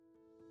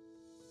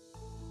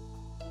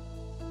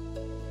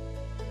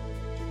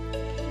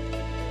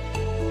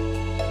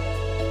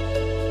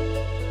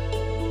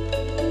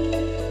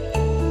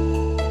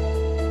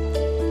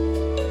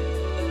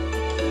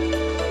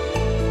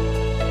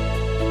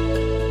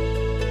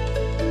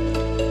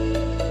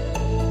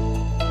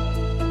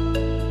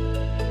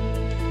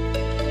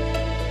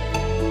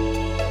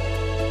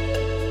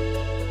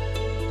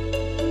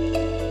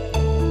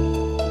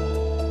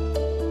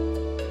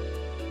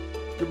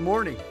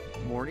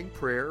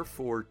prayer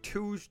for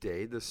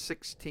Tuesday, the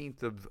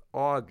 16th of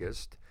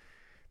August,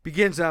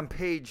 begins on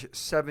page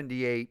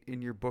 78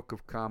 in your Book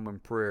of Common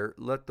Prayer.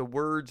 Let the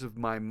words of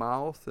my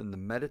mouth and the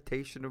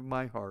meditation of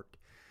my heart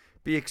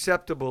be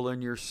acceptable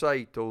in your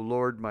sight, O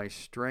Lord, my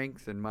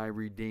strength and my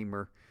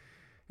Redeemer.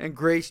 And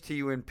grace to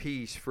you and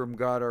peace from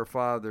God our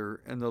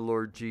Father and the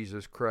Lord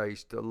Jesus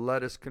Christ.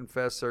 Let us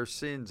confess our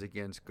sins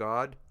against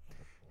God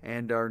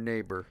and our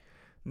neighbor.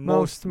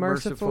 Most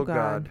merciful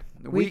God,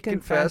 we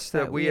confess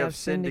that we have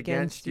sinned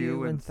against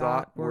you in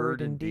thought,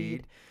 word, and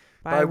deed,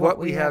 by what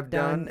we have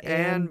done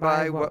and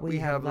by what we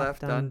have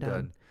left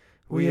undone.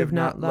 We have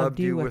not loved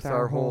you with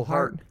our whole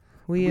heart.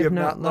 We have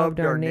not loved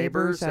our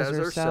neighbors as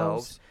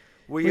ourselves.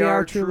 We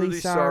are truly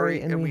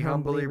sorry and we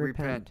humbly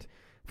repent.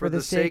 For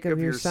the sake of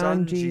your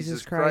Son,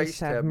 Jesus Christ,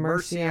 have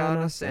mercy on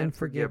us and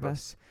forgive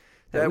us,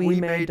 that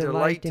we may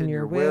delight in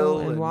your will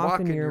and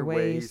walk in your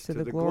ways to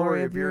the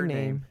glory of your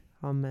name.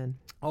 Amen.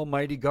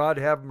 Almighty God,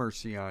 have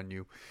mercy on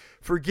you.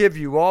 Forgive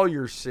you all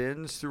your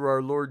sins through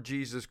our Lord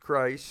Jesus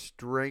Christ.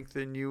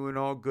 Strengthen you in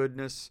all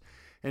goodness,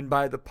 and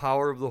by the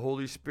power of the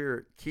Holy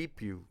Spirit,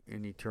 keep you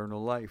in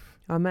eternal life.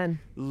 Amen.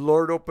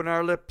 Lord, open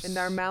our lips, and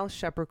our mouths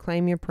shall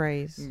proclaim your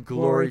praise.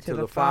 Glory to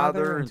the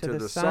Father, and to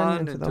the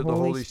Son, and to the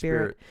Holy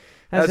Spirit,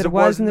 as it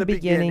was in the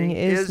beginning,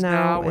 is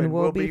now, and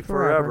will be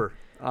forever.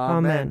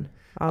 Amen.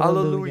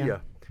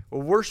 Alleluia.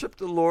 Worship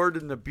the Lord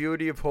in the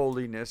beauty of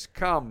holiness.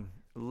 Come,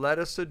 let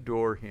us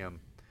adore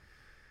him.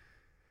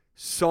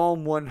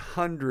 Psalm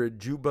 100,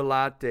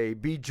 Jubilate.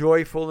 Be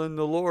joyful in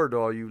the Lord,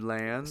 all you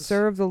lands.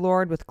 Serve the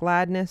Lord with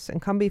gladness,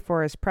 and come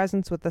before his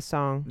presence with a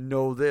song.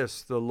 Know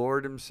this, the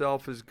Lord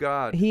himself is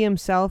God. He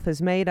himself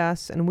has made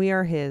us, and we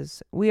are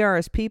his. We are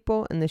his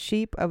people, and the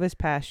sheep of his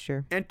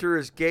pasture. Enter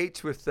his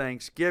gates with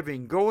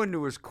thanksgiving. Go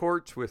into his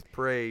courts with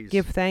praise.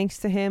 Give thanks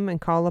to him, and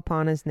call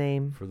upon his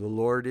name. For the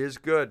Lord is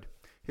good.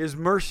 His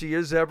mercy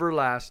is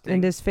everlasting,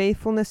 and his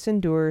faithfulness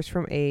endures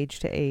from age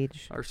to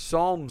age. Our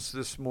psalms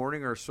this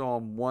morning are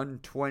Psalm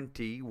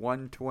 120,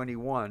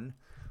 121,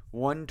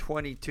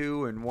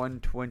 122, and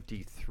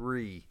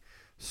 123.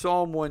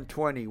 Psalm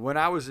 120, when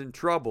I was in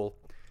trouble,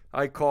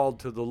 I called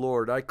to the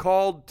Lord. I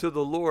called to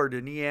the Lord,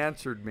 and he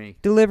answered me.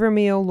 Deliver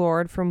me, O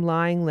Lord, from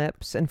lying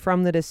lips and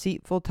from the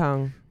deceitful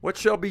tongue. What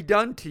shall be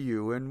done to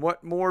you, and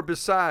what more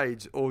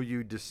besides, O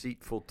you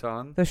deceitful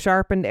tongue? The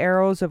sharpened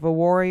arrows of a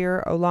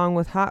warrior, along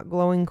with hot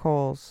glowing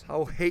coals.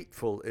 How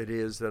hateful it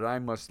is that I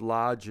must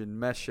lodge in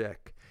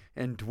Meshech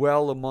and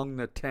dwell among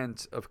the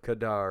tents of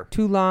Kedar.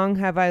 Too long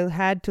have I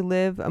had to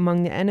live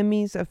among the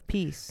enemies of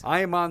peace. I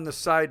am on the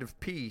side of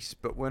peace,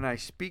 but when I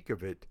speak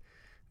of it,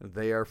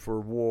 they are for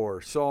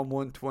war. Psalm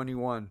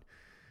 121.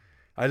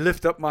 I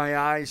lift up my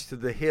eyes to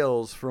the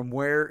hills. From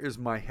where is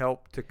my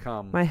help to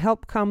come? My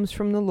help comes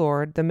from the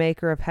Lord, the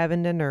maker of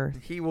heaven and earth.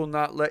 He will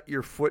not let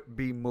your foot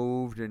be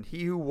moved, and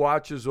he who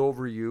watches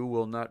over you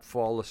will not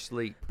fall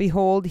asleep.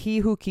 Behold, he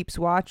who keeps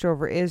watch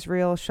over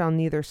Israel shall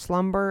neither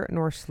slumber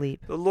nor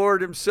sleep. The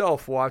Lord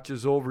himself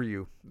watches over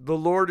you. The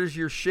Lord is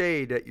your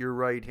shade at your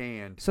right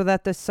hand. So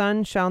that the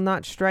sun shall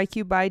not strike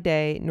you by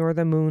day, nor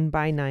the moon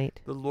by night.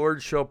 The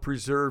Lord shall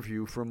preserve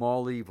you from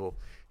all evil.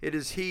 It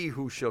is he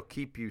who shall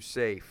keep you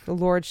safe. The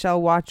Lord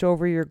shall watch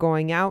over your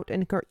going out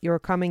and your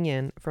coming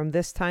in from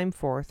this time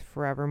forth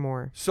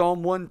forevermore.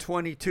 Psalm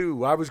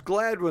 122. I was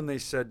glad when they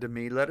said to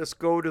me, let us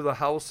go to the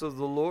house of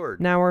the Lord.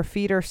 Now our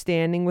feet are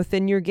standing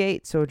within your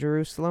gates, O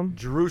Jerusalem.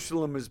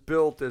 Jerusalem is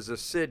built as a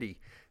city,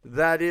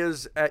 that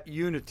is, at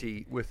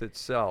unity with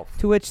itself.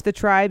 To which the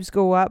tribes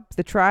go up,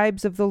 the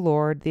tribes of the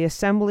Lord, the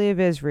assembly of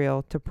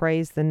Israel, to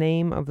praise the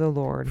name of the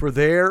Lord. For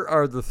there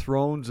are the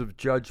thrones of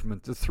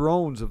judgment, the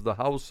thrones of the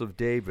house of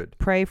David.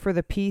 Pray for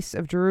the peace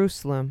of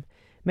Jerusalem.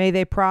 May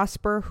they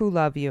prosper who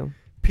love you.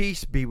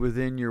 Peace be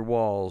within your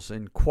walls,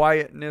 and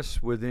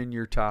quietness within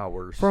your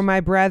towers. For my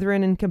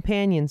brethren and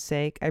companions'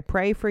 sake, I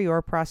pray for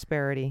your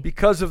prosperity.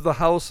 Because of the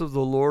house of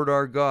the Lord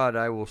our God,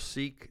 I will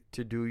seek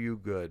to do you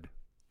good.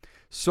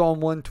 Psalm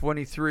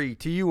 123,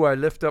 to you I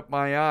lift up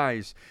my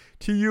eyes,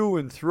 to you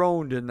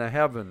enthroned in the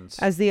heavens.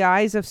 As the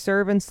eyes of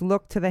servants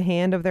look to the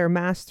hand of their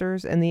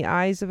masters, and the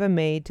eyes of a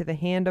maid to the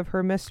hand of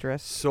her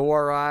mistress, so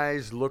our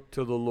eyes look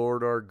to the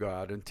Lord our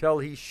God, until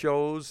he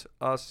shows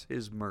us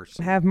his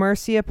mercy. Have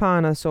mercy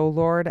upon us, O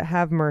Lord,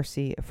 have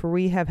mercy, for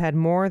we have had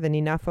more than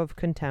enough of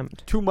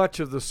contempt. Too much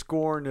of the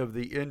scorn of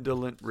the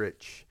indolent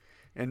rich,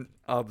 and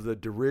of the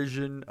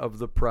derision of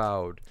the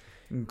proud.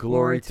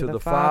 Glory to the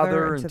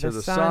Father, and to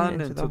the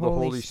Son, and to the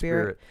Holy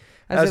Spirit,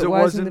 as it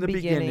was in the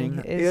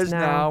beginning, is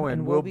now,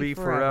 and will be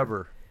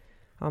forever.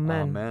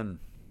 Amen. Amen.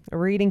 A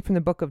reading from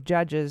the book of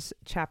Judges,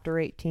 chapter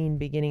 18,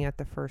 beginning at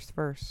the first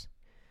verse.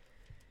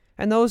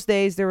 In those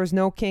days there was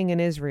no king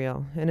in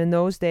Israel, and in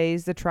those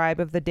days the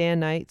tribe of the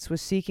Danites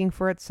was seeking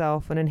for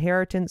itself an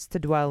inheritance to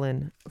dwell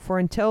in, for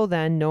until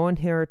then no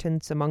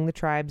inheritance among the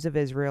tribes of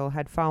Israel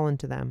had fallen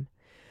to them.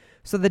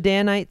 So the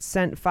Danites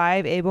sent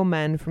 5 able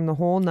men from the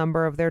whole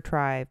number of their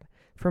tribe,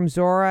 from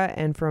Zorah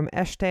and from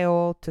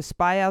Eshtaol, to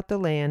spy out the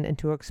land and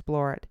to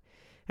explore it.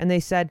 And they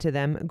said to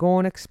them, Go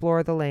and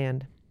explore the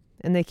land.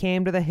 And they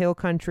came to the hill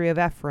country of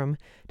Ephraim,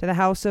 to the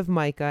house of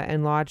Micah,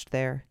 and lodged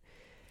there.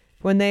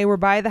 When they were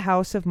by the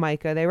house of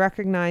Micah, they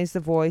recognized the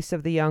voice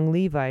of the young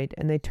Levite,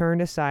 and they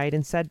turned aside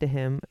and said to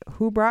him,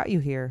 Who brought you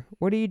here?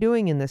 What are you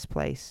doing in this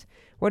place?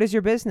 What is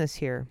your business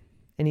here?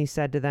 And he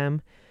said to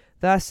them,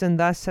 Thus and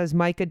thus has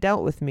Micah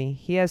dealt with me.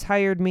 He has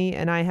hired me,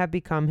 and I have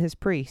become his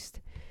priest.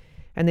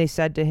 And they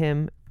said to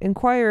him,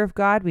 Inquire of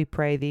God, we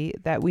pray thee,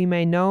 that we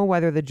may know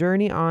whether the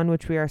journey on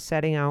which we are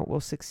setting out will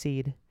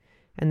succeed.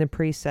 And the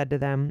priest said to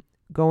them,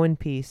 Go in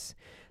peace.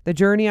 The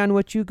journey on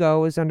which you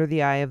go is under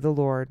the eye of the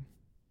Lord.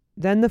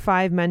 Then the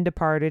 5 men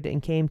departed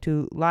and came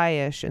to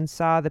Laish and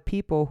saw the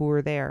people who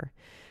were there,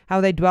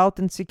 how they dwelt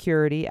in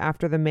security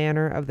after the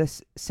manner of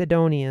the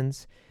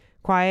Sidonians,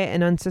 quiet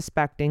and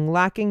unsuspecting,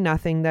 lacking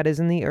nothing that is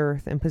in the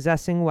earth, and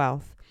possessing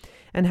wealth,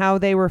 and how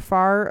they were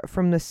far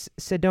from the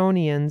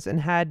Sidonians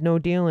and had no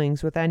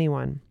dealings with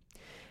anyone.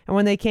 And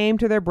when they came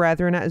to their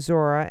brethren at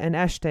Zorah and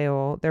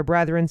Eshtaol, their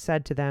brethren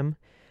said to them,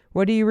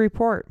 What do you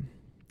report?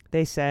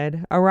 They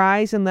said,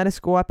 Arise and let us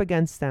go up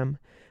against them.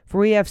 For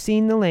we have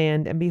seen the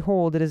land, and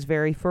behold, it is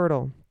very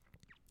fertile.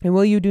 And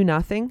will you do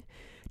nothing?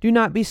 Do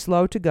not be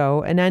slow to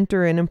go, and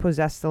enter in and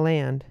possess the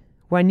land.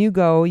 When you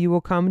go, you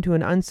will come to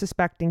an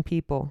unsuspecting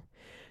people.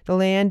 The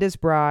land is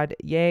broad,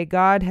 yea,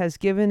 God has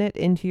given it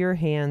into your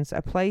hands,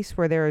 a place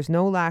where there is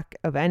no lack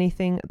of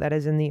anything that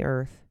is in the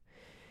earth.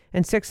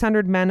 And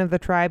 600 men of the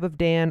tribe of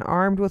Dan,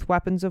 armed with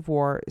weapons of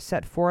war,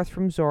 set forth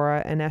from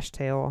Zorah and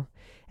Eshtaol,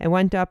 and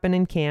went up and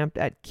encamped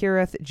at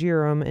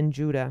Kiriath-Jearim in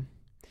Judah.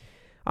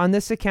 On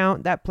this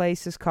account that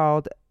place is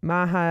called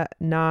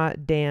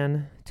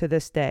Mahaneh-Dan to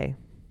this day.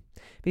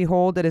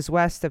 Behold, it is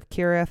west of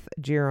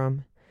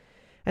Kiriath-Jearim.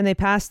 And they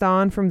passed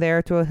on from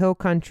there to a hill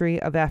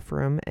country of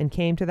Ephraim, and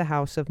came to the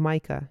house of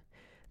Micah.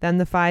 Then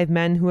the 5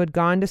 men who had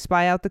gone to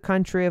spy out the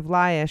country of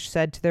Laish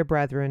said to their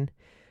brethren,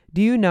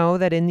 Do you know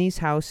that in these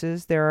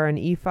houses there are an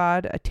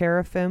ephod, a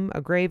teraphim, a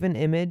graven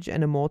image,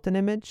 and a molten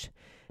image?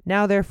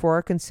 Now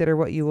therefore consider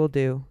what you will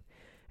do.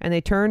 And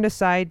they turned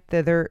aside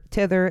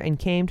thither, and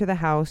came to the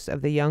house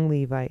of the young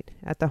Levite,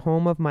 at the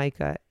home of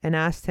Micah, and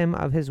asked him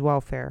of his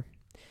welfare.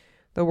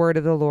 The word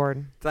of the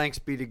Lord. Thanks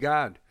be to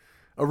God.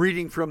 A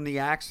reading from the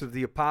Acts of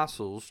the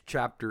Apostles,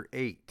 chapter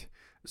 8.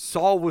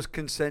 Saul was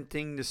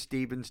consenting to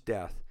Stephen's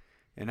death,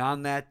 and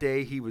on that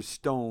day he was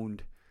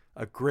stoned.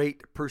 A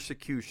great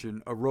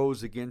persecution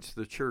arose against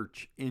the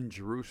church in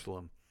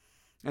Jerusalem,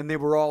 and they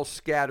were all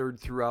scattered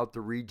throughout the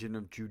region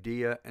of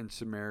Judea and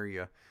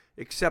Samaria,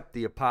 except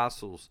the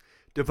apostles.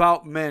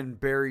 Devout men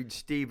buried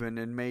Stephen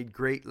and made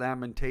great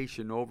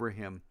lamentation over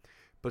him.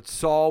 But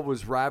Saul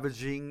was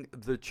ravaging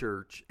the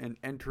church and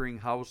entering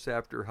house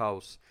after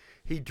house.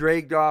 He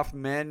dragged off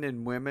men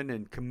and women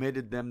and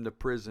committed them to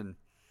prison.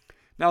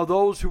 Now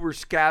those who were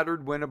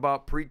scattered went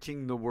about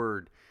preaching the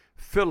word.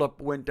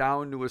 Philip went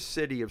down to a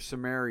city of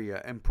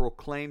Samaria and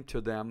proclaimed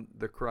to them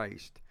the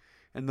Christ.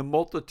 And the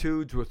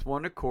multitudes with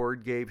one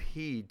accord gave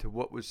heed to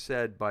what was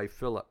said by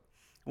Philip,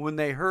 when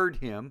they heard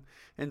him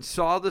and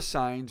saw the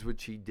signs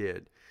which he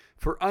did.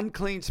 For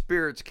unclean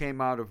spirits came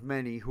out of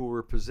many who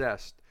were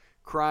possessed,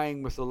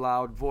 crying with a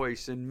loud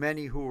voice, and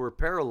many who were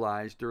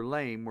paralyzed or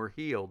lame were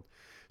healed.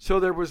 So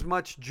there was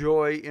much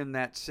joy in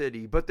that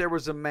city. But there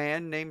was a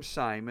man named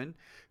Simon,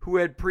 who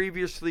had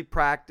previously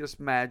practiced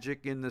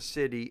magic in the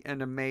city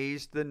and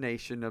amazed the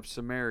nation of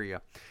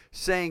Samaria,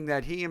 saying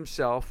that he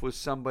himself was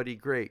somebody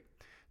great.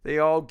 They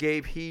all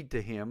gave heed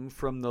to him,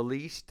 from the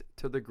least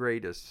to the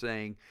greatest,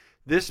 saying,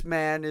 This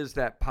man is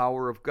that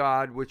power of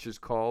God which is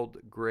called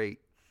great.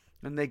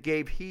 And they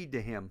gave heed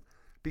to him,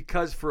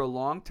 because for a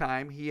long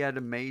time he had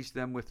amazed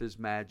them with his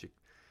magic.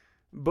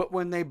 But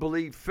when they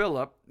believed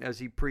Philip, as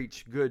he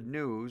preached good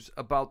news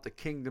about the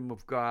kingdom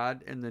of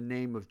God and the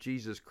name of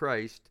Jesus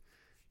Christ,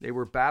 they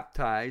were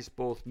baptized,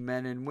 both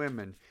men and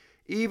women.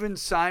 Even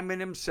Simon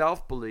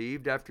himself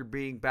believed. After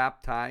being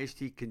baptized,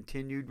 he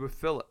continued with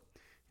Philip,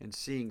 and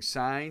seeing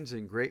signs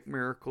and great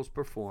miracles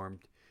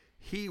performed,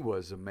 he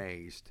was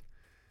amazed.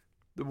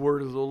 The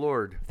word of the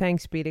Lord.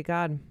 Thanks be to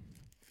God.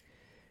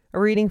 A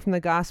reading from the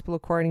Gospel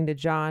according to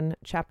John,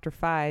 chapter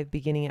 5,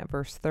 beginning at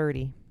verse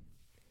 30.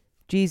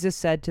 Jesus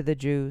said to the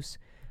Jews,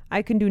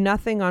 I can do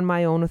nothing on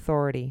my own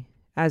authority.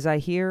 As I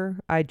hear,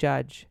 I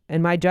judge,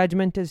 and my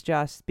judgment is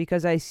just,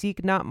 because I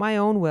seek not my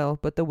own will,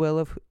 but the will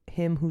of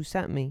him who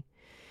sent me.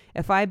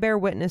 If I bear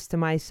witness to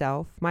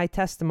myself, my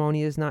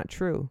testimony is not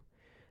true.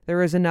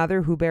 There is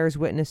another who bears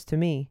witness to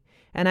me,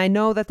 and I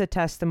know that the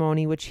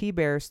testimony which he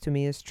bears to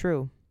me is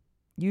true.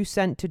 You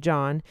sent to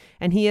John,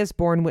 and he has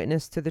borne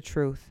witness to the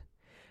truth.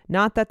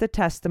 Not that the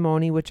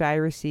testimony which I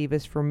receive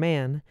is from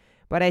man,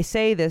 but I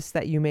say this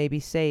that you may be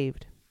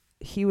saved.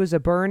 He was a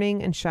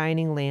burning and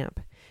shining lamp,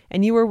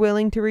 and you were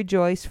willing to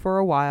rejoice for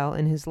a while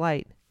in his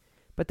light.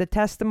 But the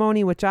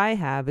testimony which I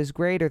have is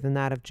greater than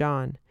that of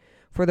John.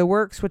 For the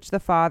works which the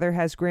Father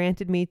has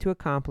granted me to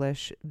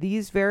accomplish,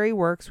 these very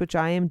works which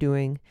I am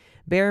doing,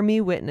 bear me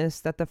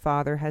witness that the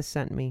Father has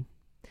sent me.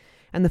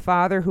 And the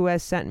Father who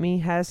has sent me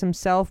has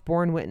himself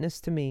borne witness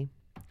to me.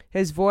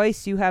 His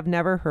voice you have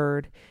never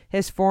heard,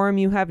 his form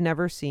you have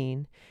never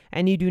seen,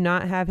 and you do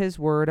not have his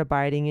word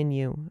abiding in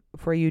you,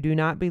 for you do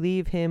not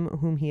believe him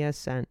whom he has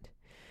sent.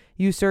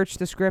 You search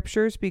the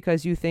Scriptures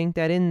because you think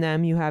that in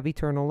them you have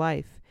eternal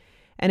life,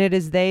 and it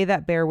is they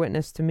that bear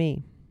witness to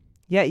me.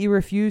 Yet you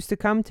refuse to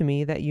come to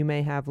me that you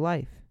may have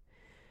life.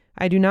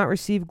 I do not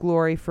receive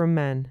glory from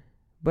men,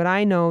 but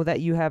I know that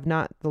you have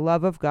not the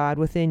love of God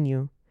within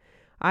you.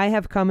 I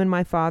have come in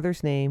my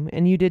Father's name,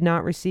 and you did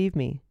not receive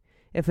me.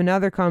 If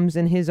another comes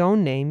in his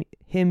own name,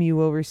 him you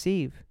will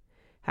receive.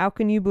 How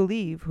can you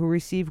believe, who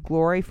receive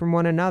glory from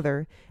one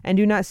another, and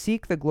do not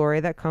seek the glory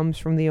that comes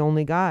from the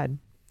only God?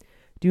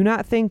 Do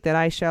not think that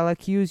I shall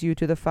accuse you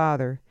to the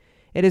Father.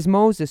 It is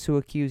Moses who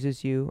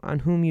accuses you, on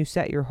whom you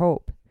set your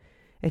hope.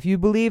 If you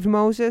believed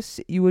Moses,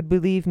 you would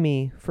believe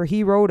me, for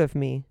he wrote of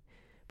me.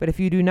 But if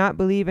you do not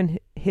believe in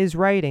his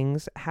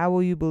writings, how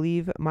will you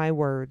believe my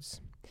words?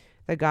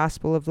 The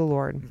Gospel of the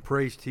Lord.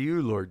 Praise to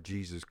you, Lord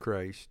Jesus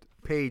Christ.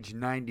 Page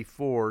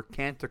 94,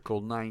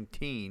 Canticle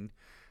 19,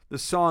 the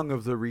Song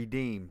of the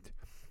Redeemed.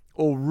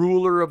 O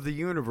ruler of the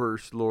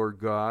universe, Lord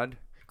God,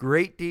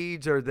 great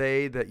deeds are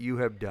they that you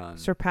have done,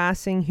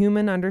 surpassing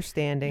human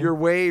understanding. Your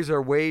ways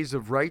are ways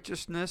of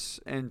righteousness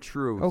and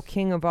truth. O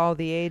King of all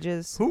the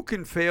ages, who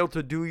can fail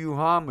to do you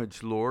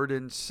homage, Lord,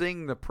 and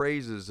sing the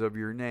praises of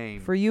your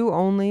name? For you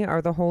only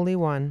are the Holy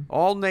One.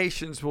 All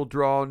nations will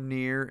draw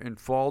near and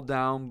fall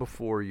down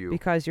before you,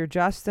 because your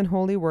just and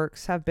holy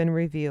works have been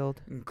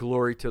revealed.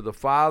 Glory to the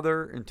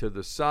Father, and to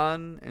the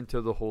Son, and to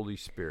the Holy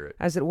Spirit.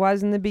 As it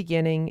was in the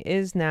beginning,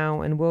 is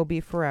now, and will be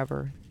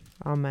forever.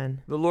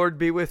 Amen. The Lord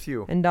be with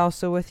you. And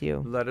also with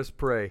you. Let us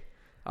pray.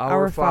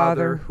 Our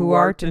Father, who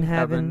art in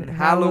heaven,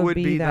 hallowed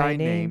be thy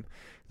name.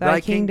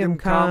 Thy kingdom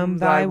come,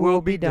 thy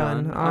will be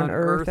done, on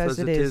earth as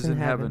it is in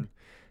heaven.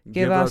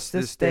 Give us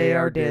this day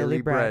our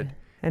daily bread,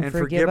 and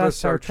forgive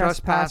us our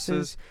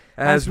trespasses,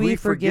 as we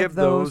forgive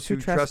those who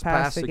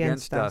trespass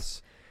against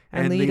us.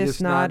 And lead us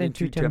not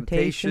into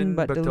temptation,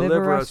 but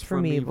deliver us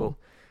from evil.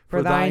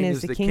 For thine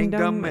is the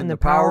kingdom, and the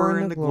power,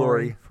 and the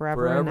glory,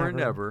 forever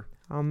and ever.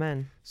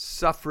 Amen.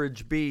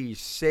 Suffrage be,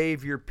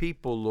 save your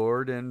people,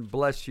 Lord, and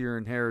bless your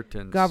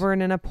inheritance.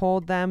 Govern and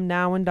uphold them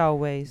now and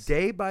always.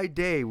 Day by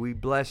day we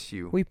bless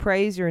you. We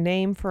praise your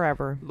name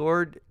forever.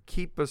 Lord,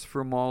 keep us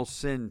from all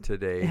sin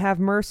today. Have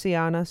mercy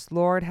on us,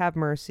 Lord, have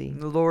mercy.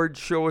 Lord,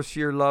 show us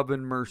your love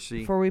and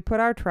mercy. For we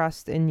put our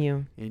trust in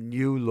you. In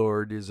you,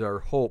 Lord, is our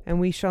hope. And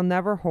we shall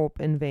never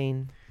hope in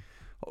vain.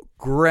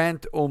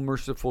 Grant, O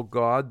merciful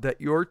God,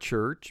 that your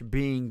church,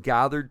 being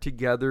gathered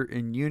together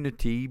in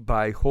unity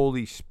by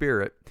Holy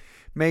Spirit,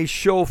 may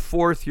show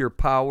forth your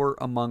power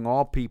among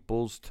all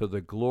peoples to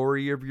the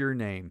glory of your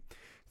name.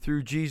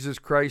 Through Jesus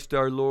Christ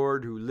our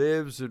Lord, who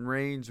lives and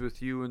reigns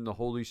with you in the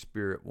Holy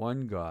Spirit,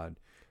 one God,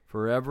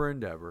 forever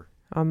and ever.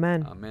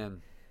 Amen.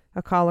 Amen.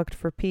 A collect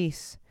for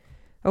peace.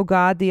 O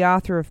God, the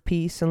author of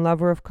peace and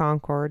lover of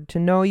concord, to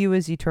know you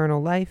is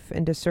eternal life,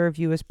 and to serve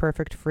you is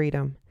perfect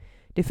freedom.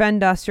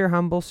 Defend us, your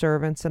humble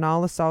servants, in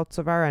all assaults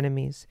of our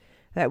enemies,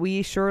 that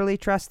we, surely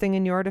trusting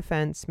in your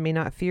defense, may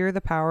not fear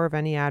the power of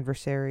any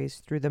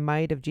adversaries, through the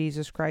might of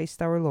Jesus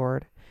Christ our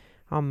Lord.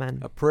 Amen.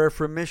 A prayer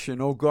for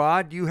mission. O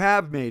God, you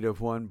have made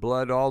of one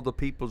blood all the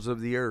peoples of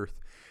the earth,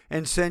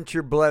 and sent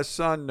your blessed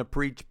Son to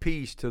preach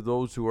peace to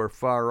those who are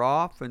far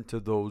off and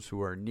to those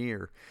who are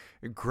near.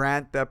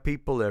 Grant that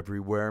people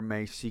everywhere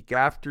may seek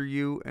after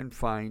you and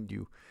find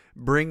you.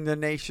 Bring the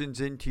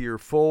nations into your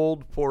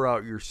fold, pour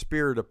out your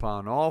Spirit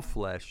upon all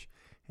flesh,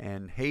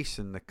 and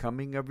hasten the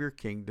coming of your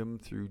kingdom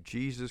through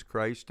Jesus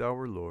Christ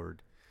our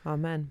Lord.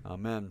 Amen.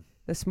 Amen.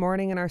 This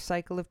morning in our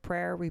cycle of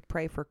prayer, we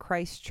pray for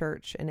Christ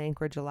Church in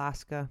Anchorage,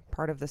 Alaska,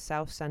 part of the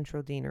South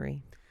Central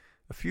Deanery.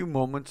 A few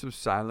moments of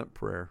silent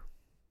prayer.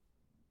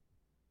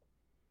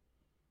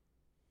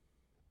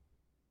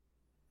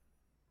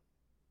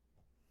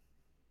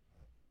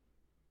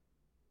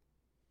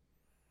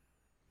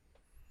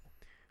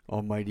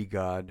 Almighty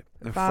God,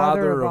 the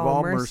Father of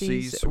all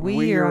mercies,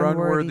 we, your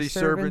unworthy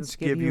servants,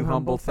 give you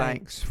humble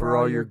thanks for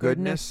all your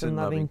goodness and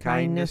loving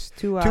kindness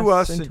to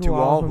us and to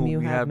all whom you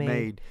have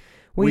made.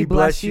 We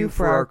bless you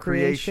for our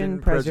creation,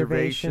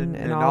 preservation,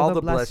 and all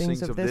the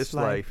blessings of this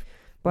life,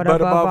 but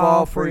above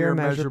all for your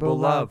immeasurable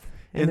love,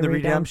 in the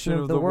redemption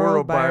of the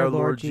world by our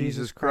Lord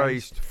Jesus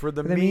Christ, for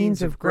the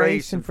means of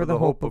grace and for the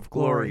hope of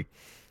glory.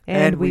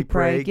 And we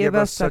pray, give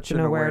us such an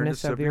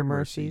awareness of your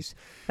mercies,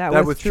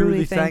 that with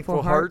truly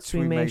thankful hearts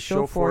we may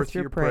show forth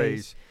your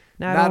praise,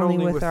 not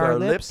only with our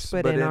lips,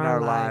 but in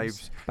our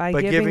lives, by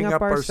giving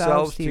up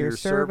ourselves to your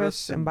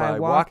service, and by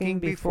walking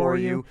before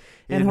you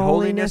in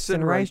holiness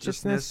and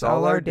righteousness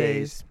all our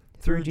days,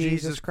 through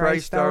Jesus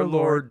Christ our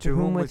Lord, to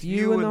whom with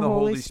you and the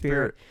Holy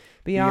Spirit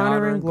be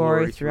honor and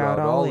glory throughout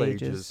all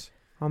ages.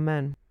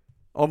 Amen.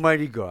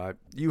 Almighty God,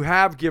 you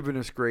have given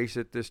us grace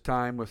at this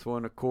time with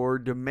one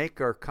accord to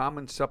make our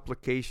common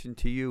supplication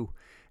to you.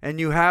 And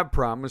you have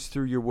promised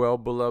through your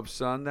well-beloved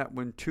Son that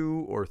when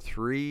 2 or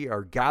 3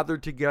 are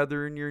gathered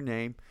together in your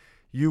name,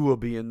 you will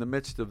be in the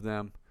midst of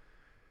them.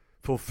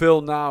 Fulfill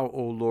now,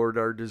 O Lord,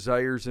 our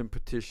desires and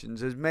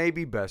petitions as may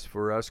be best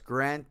for us,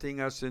 granting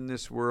us in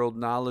this world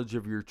knowledge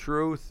of your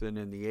truth, and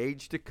in the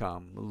age to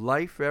come,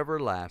 life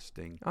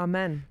everlasting.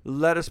 Amen.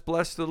 Let us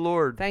bless the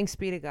Lord. Thanks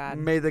be to God.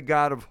 May the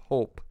God of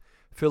hope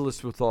fill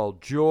us with all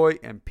joy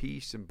and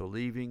peace in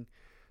believing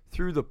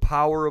through the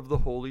power of the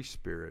Holy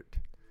Spirit.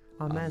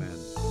 Amen.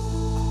 Amen.